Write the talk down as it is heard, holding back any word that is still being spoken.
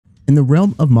In the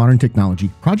realm of modern technology,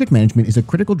 project management is a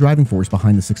critical driving force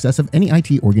behind the success of any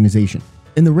IT organization.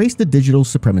 In the race to digital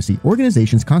supremacy,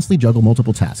 organizations constantly juggle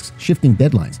multiple tasks, shifting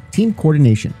deadlines, team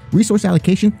coordination, resource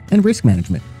allocation, and risk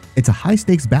management. It's a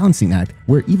high-stakes balancing act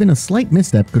where even a slight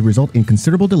misstep could result in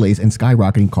considerable delays and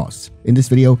skyrocketing costs. In this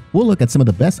video, we'll look at some of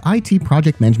the best IT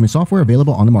project management software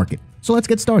available on the market. So let's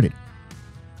get started.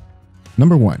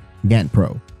 Number 1.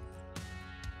 GanttPro.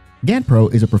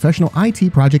 GanttPro is a professional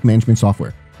IT project management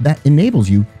software that enables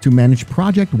you to manage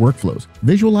project workflows,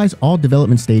 visualize all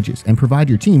development stages, and provide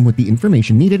your team with the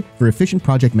information needed for efficient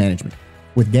project management.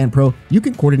 With GanttPro, you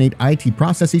can coordinate IT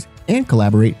processes and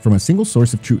collaborate from a single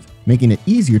source of truth, making it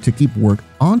easier to keep work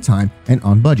on time and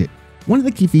on budget. One of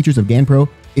the key features of GanttPro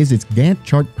is its Gantt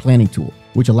chart planning tool,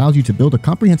 which allows you to build a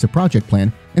comprehensive project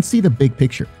plan and see the big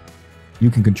picture.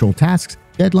 You can control tasks,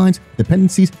 deadlines,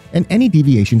 dependencies, and any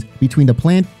deviations between the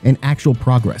plan and actual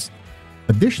progress.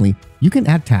 Additionally, you can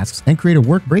add tasks and create a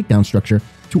work breakdown structure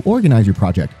to organize your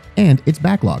project and its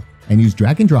backlog, and use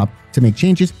drag and drop to make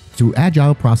changes to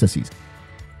agile processes.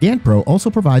 GanttPro also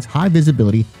provides high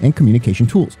visibility and communication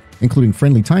tools, including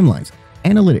friendly timelines,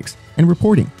 analytics, and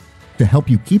reporting, to help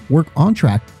you keep work on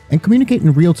track and communicate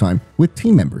in real time with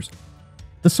team members.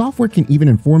 The software can even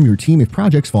inform your team if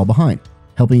projects fall behind,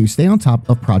 helping you stay on top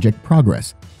of project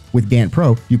progress. With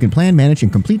GanttPro, you can plan, manage,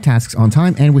 and complete tasks on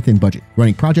time and within budget,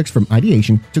 running projects from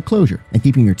ideation to closure and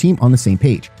keeping your team on the same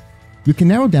page. You can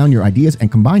narrow down your ideas and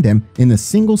combine them in a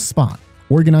single spot,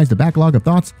 organize the backlog of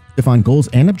thoughts, define goals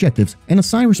and objectives, and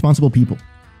assign responsible people.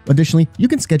 Additionally, you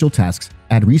can schedule tasks,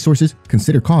 add resources,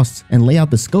 consider costs, and lay out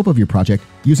the scope of your project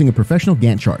using a professional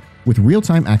Gantt chart with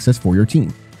real-time access for your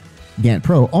team.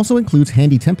 GanttPro also includes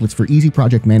handy templates for easy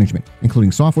project management,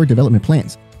 including software development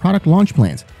plans, product launch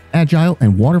plans, agile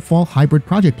and waterfall hybrid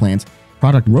project plans,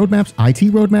 product roadmaps,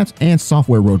 IT roadmaps, and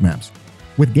software roadmaps.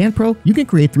 With GanttPro, you can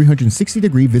create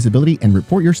 360-degree visibility and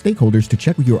report your stakeholders to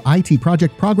check your IT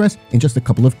project progress in just a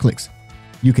couple of clicks.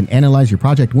 You can analyze your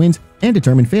project wins and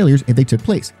determine failures if they took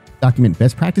place, document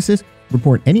best practices,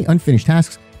 report any unfinished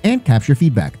tasks, and capture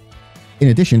feedback. In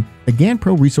addition, the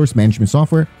GanttPro resource management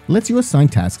software lets you assign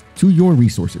tasks to your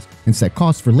resources and set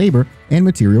costs for labor and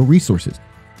material resources.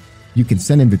 You can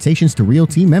send invitations to real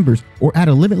team members or add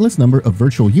a limitless number of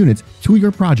virtual units to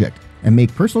your project and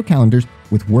make personal calendars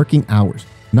with working hours,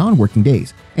 non-working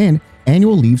days, and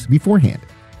annual leaves beforehand.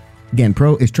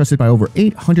 GanttPro is trusted by over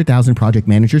 800,000 project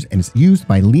managers and is used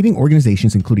by leading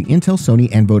organizations including Intel, Sony,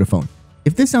 and Vodafone.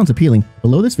 If this sounds appealing,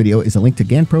 below this video is a link to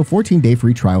GanttPro 14-day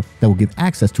free trial that will give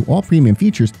access to all premium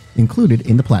features included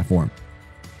in the platform.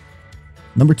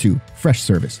 Number 2.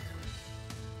 Freshservice.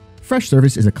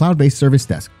 Freshservice is a cloud-based service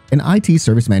desk, an IT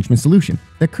service management solution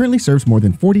that currently serves more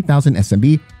than 40,000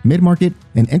 SMB, mid-market,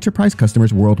 and enterprise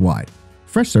customers worldwide.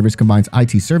 Freshservice combines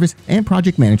IT service and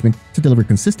project management to deliver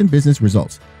consistent business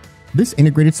results. This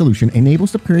integrated solution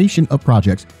enables the creation of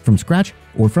projects from scratch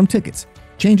or from tickets,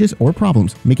 changes, or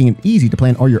problems, making it easy to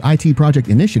plan all your IT project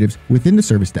initiatives within the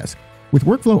service desk. With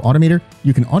Workflow Automator,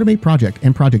 you can automate project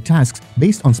and project tasks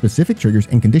based on specific triggers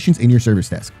and conditions in your service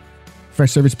desk.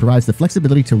 Freshservice provides the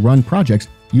flexibility to run projects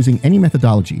using any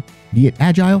methodology, be it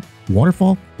agile,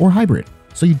 waterfall, or hybrid,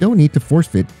 so you don't need to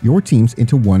force-fit your teams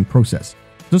into one process.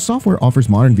 The software offers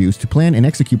modern views to plan and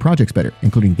execute projects better,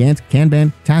 including Gantt,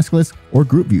 Kanban, task lists, or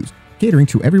group views, catering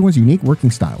to everyone's unique working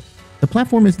style. The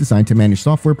platform is designed to manage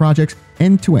software projects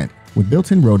end-to-end, with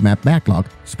built-in roadmap backlog,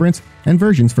 sprints, and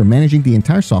versions for managing the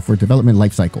entire software development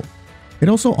lifecycle. It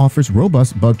also offers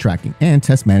robust bug tracking and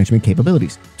test management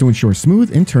capabilities to ensure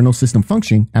smooth internal system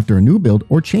functioning after a new build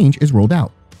or change is rolled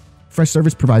out.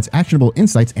 Freshservice provides actionable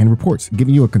insights and reports,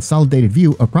 giving you a consolidated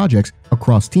view of projects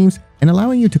across teams and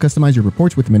allowing you to customize your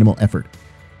reports with minimal effort.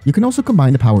 You can also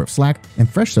combine the power of Slack and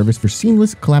Freshservice for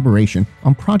seamless collaboration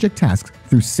on project tasks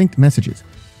through synced messages.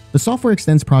 The software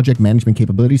extends project management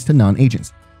capabilities to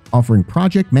non-agents, offering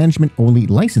project management-only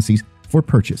licenses for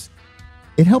purchase.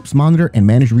 It helps monitor and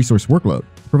manage resource workload,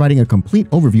 providing a complete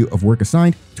overview of work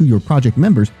assigned to your project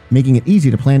members, making it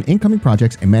easy to plan incoming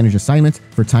projects and manage assignments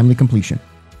for timely completion.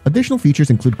 Additional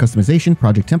features include customization,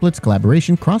 project templates,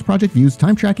 collaboration, cross-project views,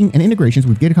 time tracking, and integrations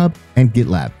with GitHub and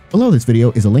GitLab. Below this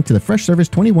video is a link to the Freshservice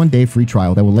 21-day free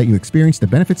trial that will let you experience the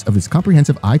benefits of this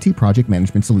comprehensive IT project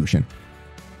management solution.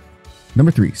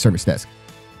 Number 3. ServiceDesk.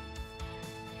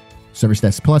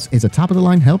 ServiceDesk Plus is a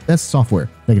top-of-the-line help desk software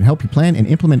that can help you plan and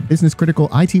implement business-critical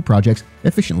IT projects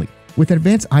efficiently. With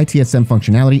advanced ITSM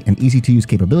functionality and easy-to-use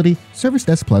capability,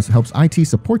 ServiceDesk Plus helps IT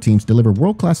support teams deliver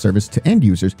world-class service to end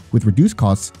users with reduced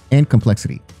costs and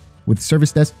complexity. With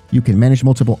ServiceDesk, you can manage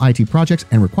multiple IT projects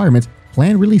and requirements,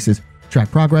 plan releases, track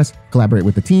progress, collaborate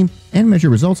with the team, and measure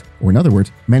results, or in other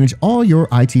words, manage all your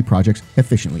IT projects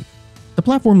efficiently. The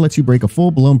platform lets you break a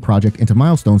full-blown project into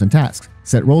milestones and tasks,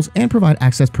 set roles, and provide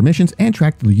access permissions and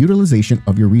track the utilization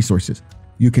of your resources.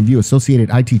 You can view associated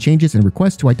IT changes and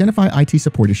requests to identify IT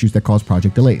support issues that cause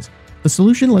project delays. The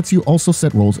solution lets you also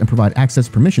set roles and provide access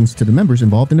permissions to the members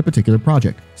involved in a particular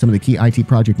project. Some of the key IT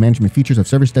project management features of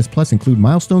ServiceDesk Plus include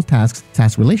milestones, tasks,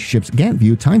 task relationships, Gantt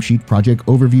view, timesheet, project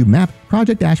overview, map,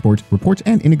 project dashboards, reports,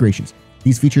 and integrations.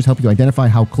 These features help you identify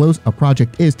how close a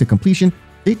project is to completion,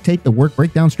 dictate the work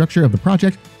breakdown structure of the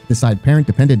project, decide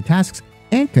parent-dependent tasks,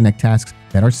 and connect tasks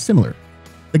that are similar.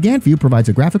 The Gantt view provides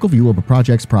a graphical view of a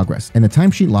project's progress, and the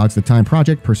timesheet logs the time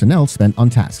project personnel spent on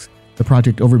tasks. The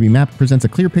project overview map presents a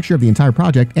clear picture of the entire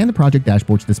project, and the project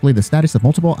dashboards display the status of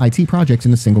multiple IT projects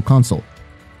in a single console.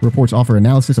 Reports offer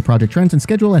analysis of project trends and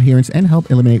schedule adherence and help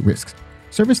eliminate risks.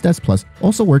 ServiceDesk Plus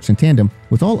also works in tandem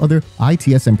with all other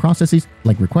ITSM processes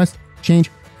like request, change,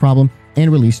 problem,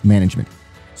 and release management.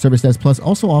 ServiceDesk Plus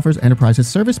also offers enterprise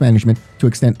service management to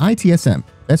extend ITSM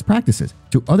best practices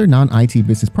to other non-IT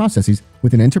business processes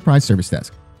with an enterprise service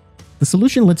desk. The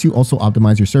solution lets you also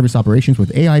optimize your service operations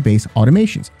with AI-based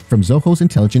automations from Zoho's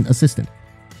Intelligent Assistant.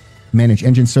 Manage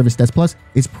Engine ServiceDesk Plus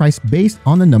is priced based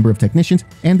on the number of technicians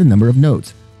and the number of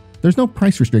nodes. There's no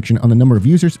price restriction on the number of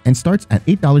users and starts at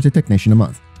 $8 a technician a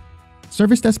month.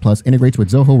 ServiceDesk Plus integrates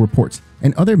with Zoho Reports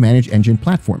and other Manage Engine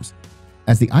platforms.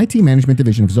 As the IT management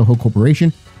division of Zoho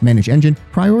Corporation, Manage Engine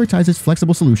prioritizes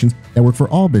flexible solutions that work for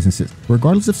all businesses,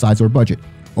 regardless of size or budget.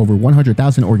 Over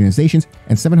 100,000 organizations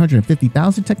and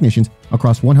 750,000 technicians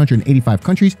across 185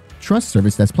 countries trust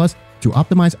ServiceDesk Plus to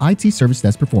optimize IT service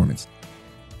desk performance.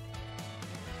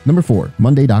 Number 4.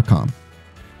 Monday.com.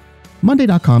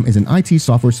 Monday.com is an IT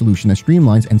software solution that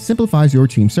streamlines and simplifies your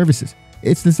team services.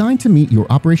 It's designed to meet your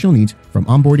operational needs from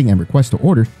onboarding and request to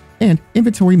order and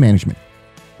inventory management.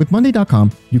 With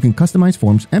Monday.com, you can customize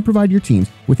forms and provide your teams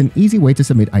with an easy way to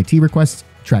submit IT requests,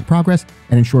 track progress,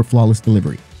 and ensure flawless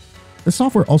delivery. The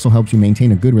software also helps you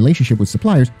maintain a good relationship with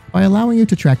suppliers by allowing you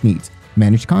to track needs,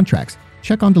 manage contracts,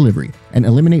 check on delivery, and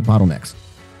eliminate bottlenecks.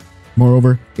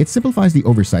 Moreover, it simplifies the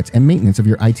oversights and maintenance of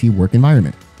your IT work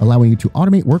environment, allowing you to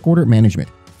automate work order management,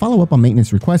 follow up on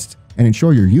maintenance requests, and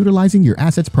ensure you're utilizing your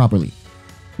assets properly.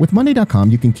 With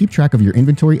Monday.com, you can keep track of your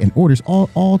inventory and orders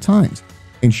all times,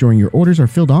 ensuring your orders are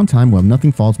filled on time while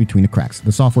nothing falls between the cracks.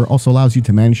 The software also allows you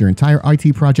to manage your entire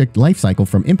IT project lifecycle,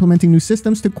 from implementing new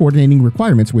systems to coordinating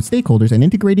requirements with stakeholders and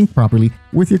integrating properly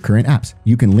with your current apps.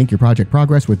 You can link your project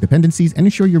progress with dependencies and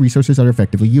ensure your resources are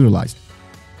effectively utilized.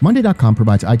 Monday.com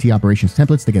provides IT operations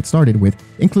templates to get started with,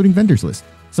 including vendors list,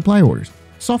 supply orders,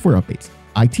 software updates,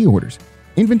 IT orders,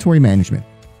 inventory management,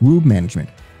 RUB management,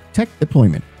 tech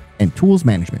deployment, and tools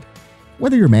management.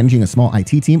 Whether you're managing a small IT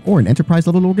team or an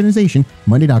enterprise-level organization,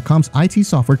 Monday.com's IT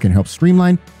software can help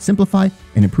streamline, simplify,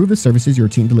 and improve the services your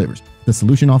team delivers. The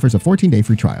solution offers a 14-day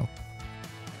free trial.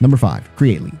 Number 5.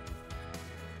 Creately.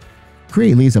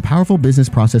 Creately is a powerful business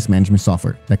process management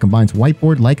software that combines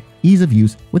whiteboard-like ease of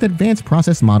use with advanced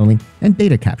process modeling and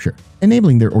data capture,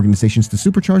 enabling their organizations to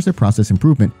supercharge their process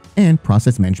improvement and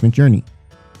process management journey.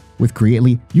 With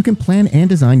Creately, you can plan and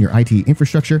design your IT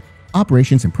infrastructure,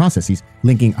 operations, and processes,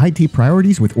 linking IT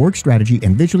priorities with org strategy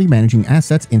and visually managing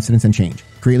assets, incidents, and change.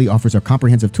 Creately offers a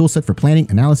comprehensive toolset for planning,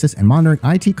 analysis, and monitoring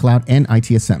IT cloud and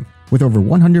ITSM, with over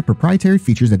 100 proprietary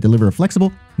features that deliver a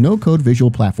flexible, no-code visual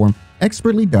platform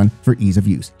expertly done for ease of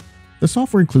use. The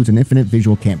software includes an infinite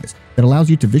visual canvas that allows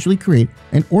you to visually create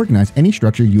and organize any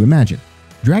structure you imagine,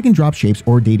 drag and drop shapes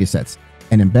or datasets,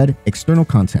 and embed external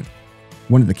content.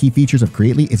 One of the key features of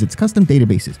Creately is its custom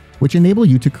databases, which enable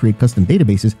you to create custom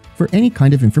databases for any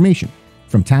kind of information,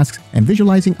 from tasks and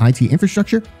visualizing IT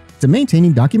infrastructure to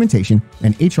maintaining documentation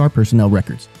and HR personnel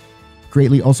records.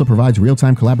 Creately also provides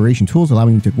real-time collaboration tools,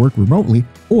 allowing you to work remotely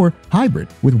or hybrid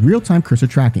with real-time cursor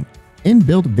tracking,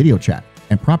 in-built video chat,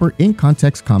 and proper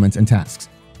in-context comments and tasks.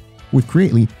 With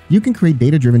Creately, you can create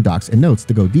data-driven docs and notes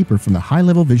to go deeper from the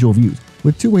high-level visual views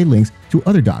with two-way links to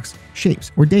other docs,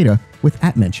 shapes, or data with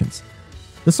 @mentions.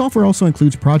 The software also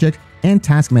includes project and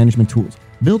task management tools,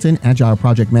 built-in agile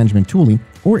project management tooling,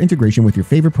 or integration with your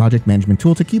favorite project management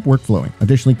tool to keep work flowing.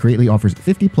 Additionally, Creately offers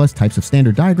 50+ types of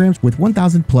standard diagrams with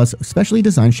 1,000+ specially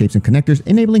designed shapes and connectors,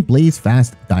 enabling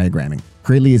blaze-fast diagramming.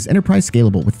 Creately is enterprise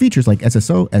scalable with features like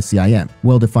SSO, SCIM,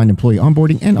 well-defined employee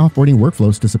onboarding and offboarding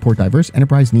workflows to support diverse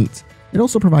enterprise needs. It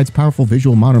also provides powerful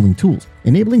visual monitoring tools,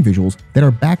 enabling visuals that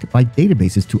are backed by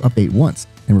databases to update once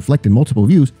and reflect in multiple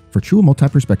views for true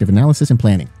multi-perspective analysis and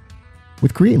planning.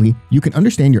 With Creately, you can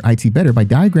understand your IT better by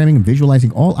diagramming and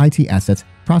visualizing all IT assets,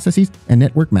 processes, and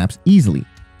network maps easily.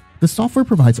 The software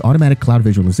provides automatic cloud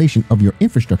visualization of your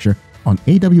infrastructure on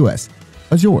AWS,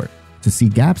 Azure to see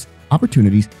gaps,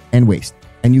 opportunities, and waste.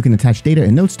 And you can attach data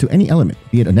and notes to any element,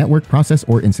 be it a network, process,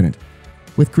 or incident.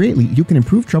 With Creately, you can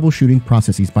improve troubleshooting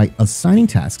processes by assigning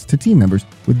tasks to team members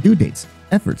with due dates,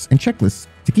 efforts, and checklists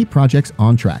to keep projects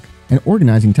on track, and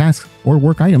organizing tasks or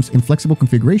work items in flexible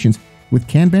configurations with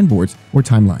Kanban boards or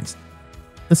timelines.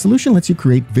 The solution lets you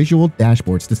create visual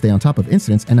dashboards to stay on top of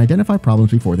incidents and identify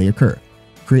problems before they occur.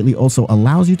 Creately also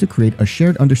allows you to create a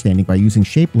shared understanding by using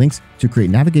shape links to create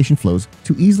navigation flows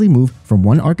to easily move from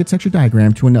one architecture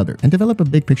diagram to another and develop a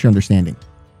big picture understanding.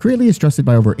 Creately is trusted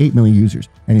by over 8 million users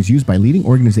and is used by leading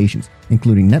organizations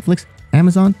including Netflix,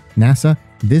 Amazon, NASA,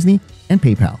 Disney, and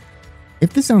PayPal.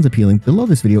 If this sounds appealing, below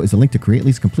this video is a link to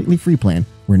Creately's completely free plan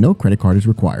where no credit card is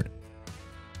required.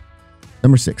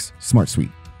 Number 6.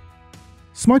 SmartSuite.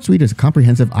 SmartSuite is a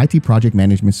comprehensive IT project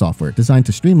management software designed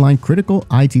to streamline critical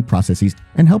IT processes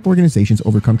and help organizations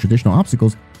overcome traditional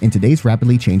obstacles in today's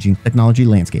rapidly changing technology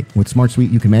landscape. With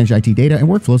SmartSuite, you can manage IT data and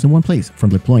workflows in one place, from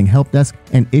deploying help desk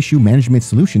and issue management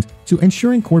solutions to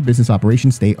ensuring core business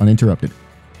operations stay uninterrupted.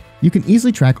 You can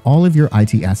easily track all of your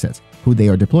IT assets, who they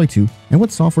are deployed to, and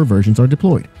what software versions are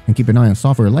deployed, and keep an eye on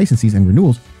software licenses and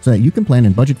renewals so that you can plan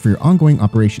and budget for your ongoing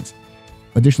operations.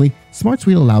 Additionally,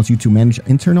 SmartSuite allows you to manage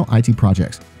internal IT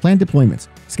projects, plan deployments,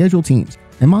 schedule teams,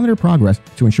 and monitor progress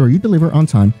to ensure you deliver on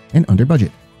time and under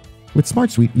budget. With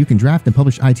SmartSuite, you can draft and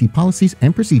publish IT policies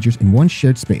and procedures in one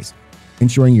shared space,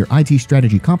 ensuring your IT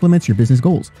strategy complements your business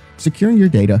goals, securing your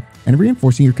data, and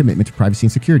reinforcing your commitment to privacy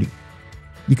and security.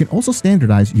 You can also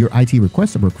standardize your IT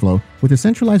request workflow with a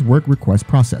centralized work request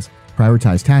process,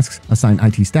 prioritize tasks, assign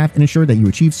IT staff, and ensure that you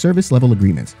achieve service-level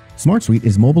agreements. SmartSuite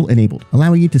is mobile-enabled,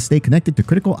 allowing you to stay connected to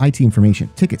critical IT information,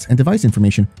 tickets, and device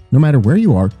information no matter where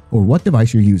you are or what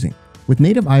device you're using. With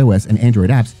native iOS and Android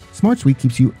apps, SmartSuite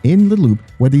keeps you in the loop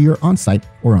whether you're on-site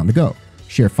or on the go.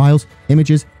 Share files,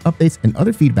 images, updates, and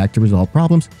other feedback to resolve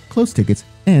problems, close tickets,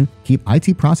 and keep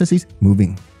IT processes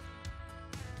moving.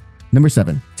 Number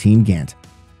 7. TeamGantt.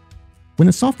 When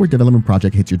a software development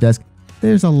project hits your desk,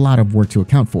 there's a lot of work to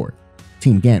account for.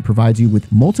 TeamGantt provides you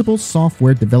with multiple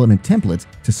software development templates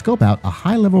to scope out a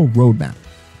high-level roadmap,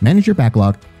 manage your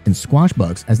backlog, and squash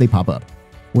bugs as they pop up.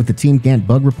 With the TeamGantt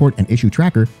bug report and issue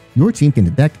tracker, your team can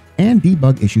detect and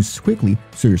debug issues quickly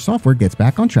so your software gets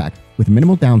back on track with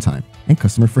minimal downtime and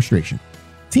customer frustration.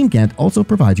 TeamGantt also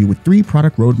provides you with 3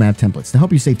 product roadmap templates to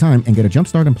help you save time and get a jump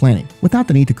start on planning without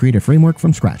the need to create a framework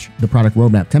from scratch. The product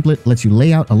roadmap template lets you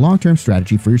lay out a long-term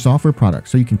strategy for your software product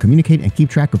so you can communicate and keep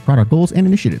track of product goals and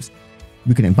initiatives.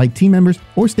 You can invite team members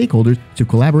or stakeholders to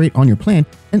collaborate on your plan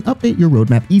and update your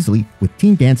roadmap easily with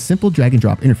TeamGantt's simple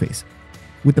drag-and-drop interface.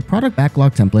 With the product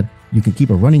backlog template, you can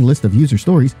keep a running list of user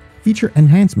stories, feature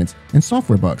enhancements, and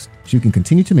software bugs so you can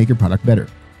continue to make your product better.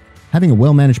 Having a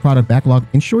well-managed product backlog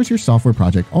ensures your software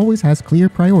project always has clear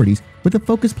priorities with a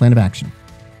focused plan of action.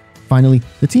 Finally,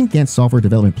 the TeamGantt software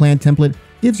development plan template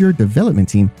gives your development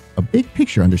team a big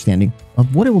picture understanding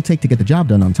of what it will take to get the job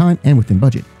done on time and within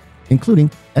budget,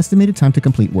 including estimated time to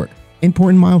complete work,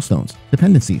 important milestones,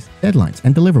 dependencies, deadlines,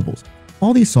 and deliverables.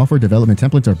 All these software development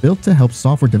templates are built to help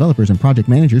software developers and project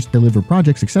managers deliver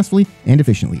projects successfully and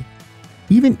efficiently.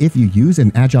 Even if you use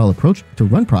an agile approach to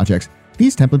run projects,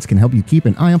 these templates can help you keep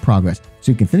an eye on progress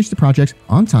so you can finish the projects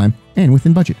on time and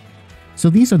within budget. So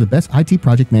these are the best IT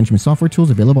project management software tools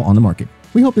available on the market.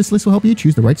 We hope this list will help you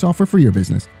choose the right software for your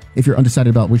business. If you're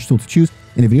undecided about which tool to choose,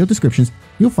 in the video descriptions,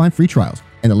 you'll find free trials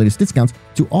and the latest discounts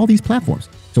to all these platforms.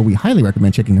 So we highly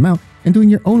recommend checking them out and doing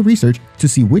your own research to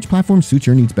see which platform suits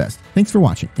your needs best. Thanks for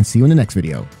watching and see you in the next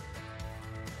video.